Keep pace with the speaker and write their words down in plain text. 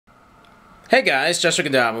Hey guys, Joshua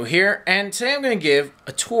Gundam here, and today I'm going to give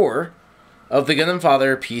a tour of the Gundam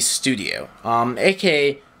Father of Peace studio,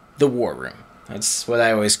 aka the War Room. That's what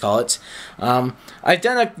I always call it. I've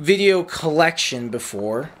done a video collection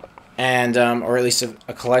before, and or at least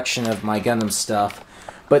a collection of my Gundam stuff.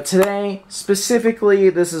 But today, specifically,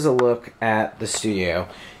 this is a look at the studio.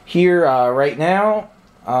 Here, right now,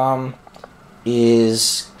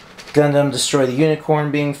 is Gundam Destroy the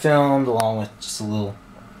Unicorn being filmed, along with just a little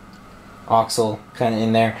Oxel kind of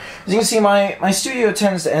in there. As you can see, my studio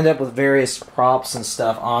tends to end up with various props and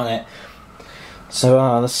stuff on it.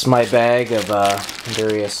 So this is my bag of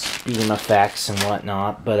various beam effects and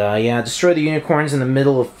whatnot. But yeah, Destroy the Unicorn's in the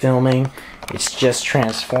middle of filming. It's just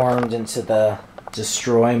transformed into the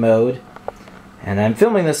destroy mode, and I'm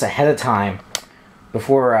filming this ahead of time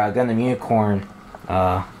before Gundam Unicorn,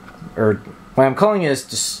 or what I'm calling it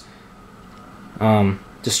is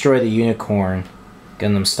Destroy the Unicorn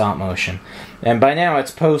Gundam stop motion. And by now it's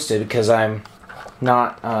posted because I'm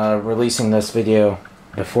not releasing this video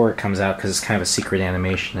before it comes out because it's kind of a secret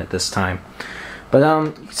animation at this time. But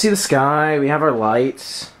you can see the sky, we have our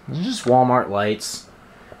lights, just Walmart lights.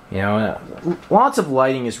 You know, lots of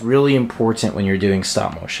lighting is really important when you're doing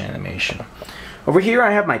stop motion animation. Over here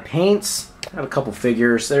I have my paints. I have a couple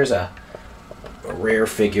figures. There's a rare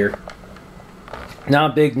figure.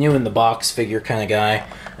 Not a big new in the box figure kind of guy.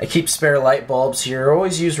 I keep spare light bulbs here. I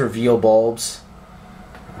always use reveal bulbs.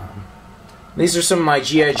 These are some of my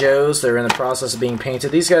G.I. Joes. They're in the process of being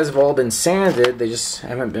painted. These guys have all been sanded. They just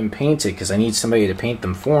haven't been painted because I need somebody to paint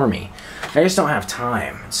them for me. I just don't have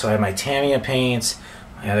time. So I have my Tamiya paints,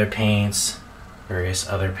 my other paints, various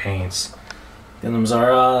other paints. Gundams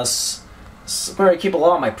R Us. This is where I keep a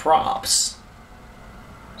lot of my props.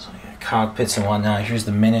 So I got cockpits and whatnot. Here's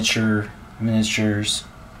the miniatures.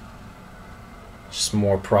 Just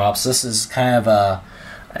more props. This is kind of a...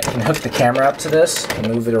 I can hook the camera up to this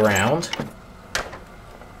and move it around.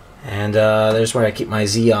 And there's where I keep my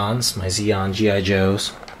Zeons, my Zeon G.I.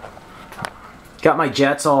 Joes. Got my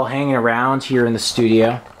jets all hanging around here in the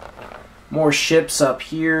studio. More ships up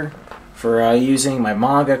here for using my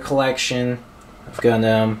manga collection of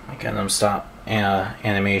Gundam, my Gundam stop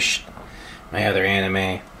animation, my other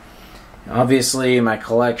anime. Obviously, my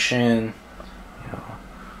collection.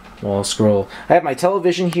 Wall scroll. I have my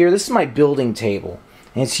television here. This is my building table.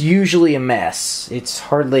 And it's usually a mess. It's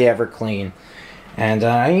hardly ever clean. And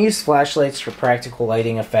I use flashlights for practical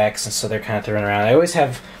lighting effects, and so they're kind of thrown around. I always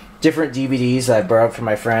have different DVDs that I borrowed from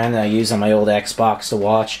my friend that I use on my old Xbox to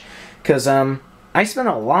watch. Because I spend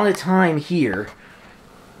a lot of time here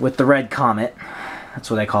with the Red Comet.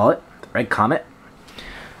 That's what I call it. The Red Comet.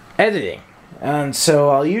 Editing. And so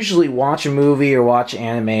I'll usually watch a movie or watch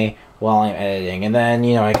anime while I'm editing. And then,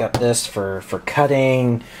 you know, I got this for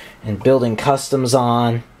cutting and building customs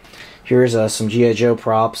on. Here's some G.I. Joe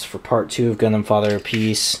props for part 2 of Gundam Father of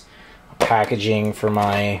Peace. Packaging for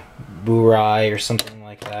my Burai or something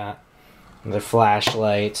like that. Another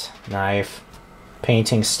flashlight, knife,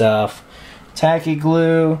 painting stuff, tacky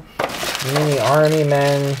glue, mini army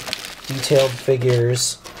men, detailed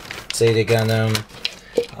figures, Zeta Gundam,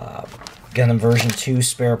 Gundam version 2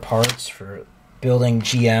 spare parts for building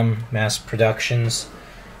GM mass productions.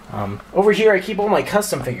 Over here I keep all my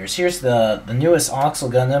custom figures. Here's the newest Oxel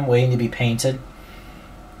Gundam waiting to be painted.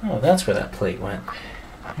 Oh, that's where that plate went.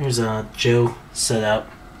 Here's a Joe setup.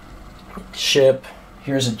 Ship.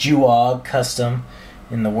 Here's a Juog custom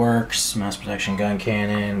in the works. Mass production gun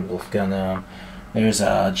cannon, Wolf Gundam. There's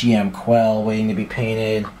a GM Quell waiting to be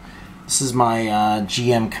painted. This is my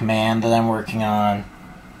GM Command that I'm working on.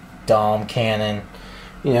 Dom cannon.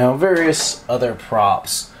 You know, various other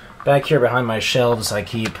props. Back here behind my shelves I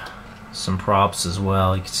keep some props as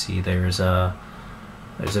well. You can see there's a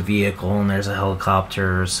vehicle and there's a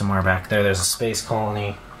helicopter somewhere back there. There's a space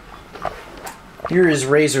colony. Here is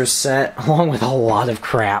Razor's set along with a lot of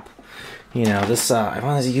crap. You know, this I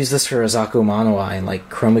wanted to use this for a Zaku Manowai and like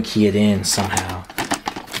chroma key it in somehow.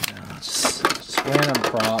 You know, just random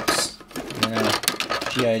props. You know,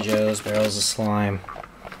 G.I. Joes, barrels of slime.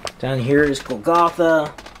 Down here is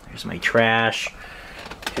Golgotha. There's my trash.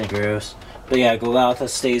 Kind of gross. But yeah, Golgotha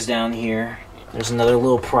stays down here. There's another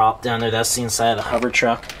little prop down there. That's the inside of the hover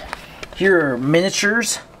truck. Here are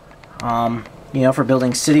miniatures. You know, for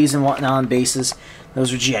building cities and whatnot on bases.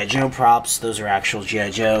 Those are G.I. Joe props. Those are actual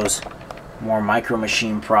G.I. Joes. More micro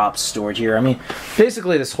machine props stored here. I mean,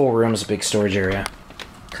 basically this whole room is a big storage area.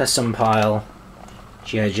 Custom pile.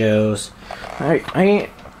 G.I. Joes.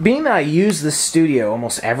 Being that I use this studio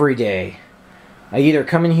almost every day, I either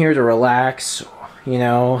come in here to relax, you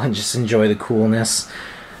know, and just enjoy the coolness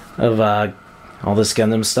of all this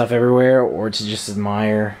Gundam stuff everywhere, or to just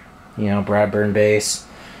admire you know, Bradburn base,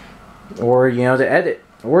 or, you know, to edit,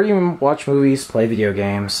 or even watch movies, play video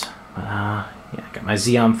games. Yeah, I got my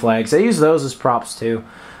Xeon flags. I use those as props too.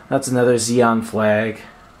 That's another Xeon flag.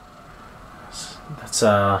 That's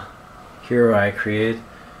a hero I created.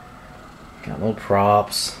 Got little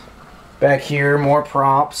props. Back here, more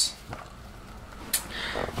props.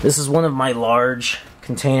 This is one of my large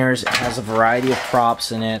containers. It has a variety of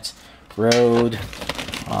props in it. Road,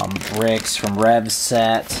 bricks from Rev's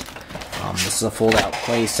set. This is a fold-out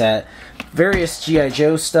play set. Various G.I.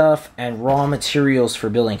 Joe stuff and raw materials for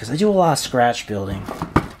building, because I do a lot of scratch building.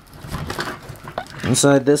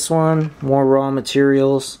 Inside this one, more raw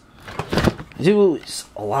materials. I do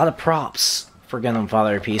a lot of props for Gundam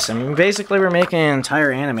Father of Peace. I mean, basically we're making an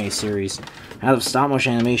entire anime series out of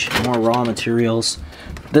stop-motion animation, more raw materials.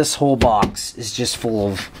 This whole box is just full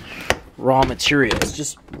of raw materials,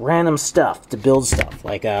 just random stuff to build stuff,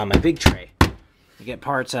 like my big tray. You get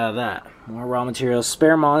parts out of that. More raw materials,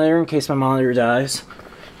 spare monitor in case my monitor dies,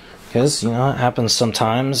 because, you know, it happens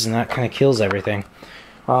sometimes, and that kind of kills everything.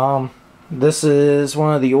 This is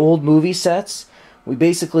one of the old movie sets. We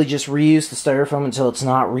basically just reuse the styrofoam until it's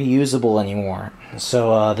not reusable anymore.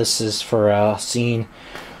 So this is for a scene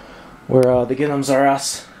where the Gundams R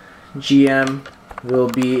Us GM will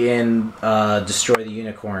be in Destroy the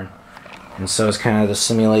Unicorn. And so it's kind of to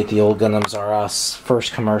simulate the old Gundams R Us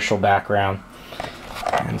first commercial background.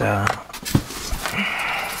 And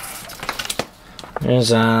there's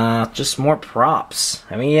just more props.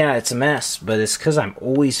 I mean, yeah, it's a mess, but it's because I'm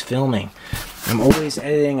always filming. I'm always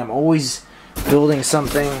editing. I'm always building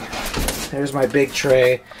something. There's my big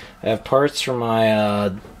tray. I have parts for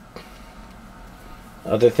my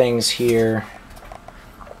other things here.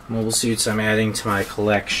 Mobile suits I'm adding to my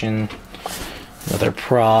collection. Another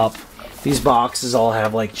prop. These boxes all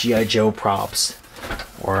have like G.I. Joe props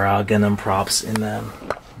or Gundam props in them.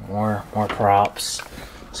 More props.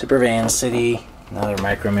 Super Van City. Another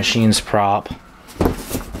Micro Machines prop.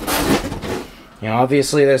 You know,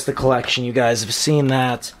 obviously there's the collection. You guys have seen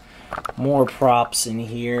that. More props in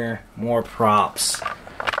here. More props.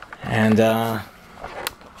 And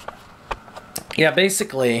yeah,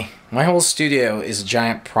 basically my whole studio is a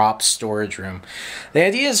giant prop storage room. The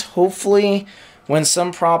idea is hopefully when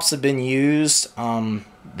some props have been used,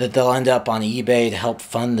 that they'll end up on eBay to help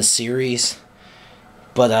fund the series.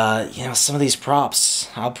 But, you know, some of these props,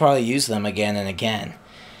 I'll probably use them again and again.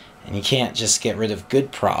 And you can't just get rid of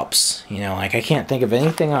good props. You know, like I can't think of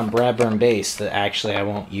anything on Bradburn base that actually I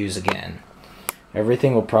won't use again.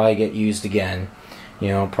 Everything will probably get used again. You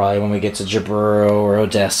know, probably when we get to Jaburo or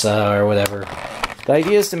Odessa or whatever. The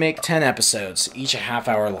idea is to make 10 episodes, each a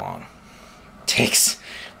half-hour long. It takes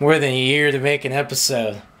more than a year to make an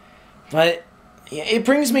episode. But it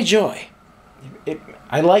brings me joy.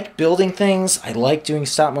 I like building things. I like doing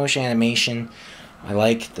stop-motion animation. I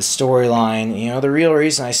like the storyline. You know, the real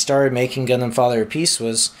reason I started making Gundam Father of Peace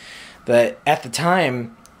was that at the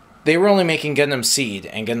time, they were only making Gundam Seed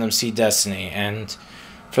and Gundam Seed Destiny. And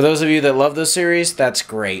for those of you that love those series, that's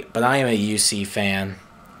great. But I am a UC fan.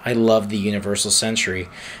 I love the Universal Century.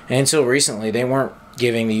 And until recently, they weren't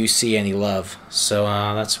giving the UC any love. So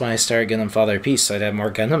that's why I started Gundam Father of Peace, so I'd have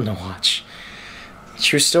more Gundam to watch.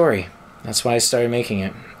 True story. That's why I started making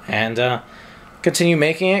it. And continue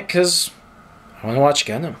making it because I want to watch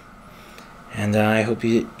Gundam. And I hope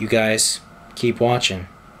you guys keep watching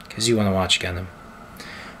because you want to watch Gundam.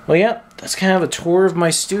 Well, yeah, that's kind of a tour of my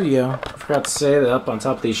studio. I forgot to say that up on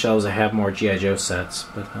top of these shelves I have more G.I. Joe sets.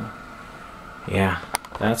 But yeah,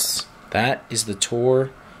 that is the tour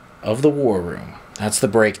of the war room. That's the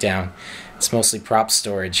breakdown. It's mostly prop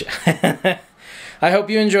storage. I hope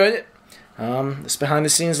you enjoyed it. This behind the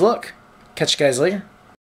scenes look. Catch you guys later.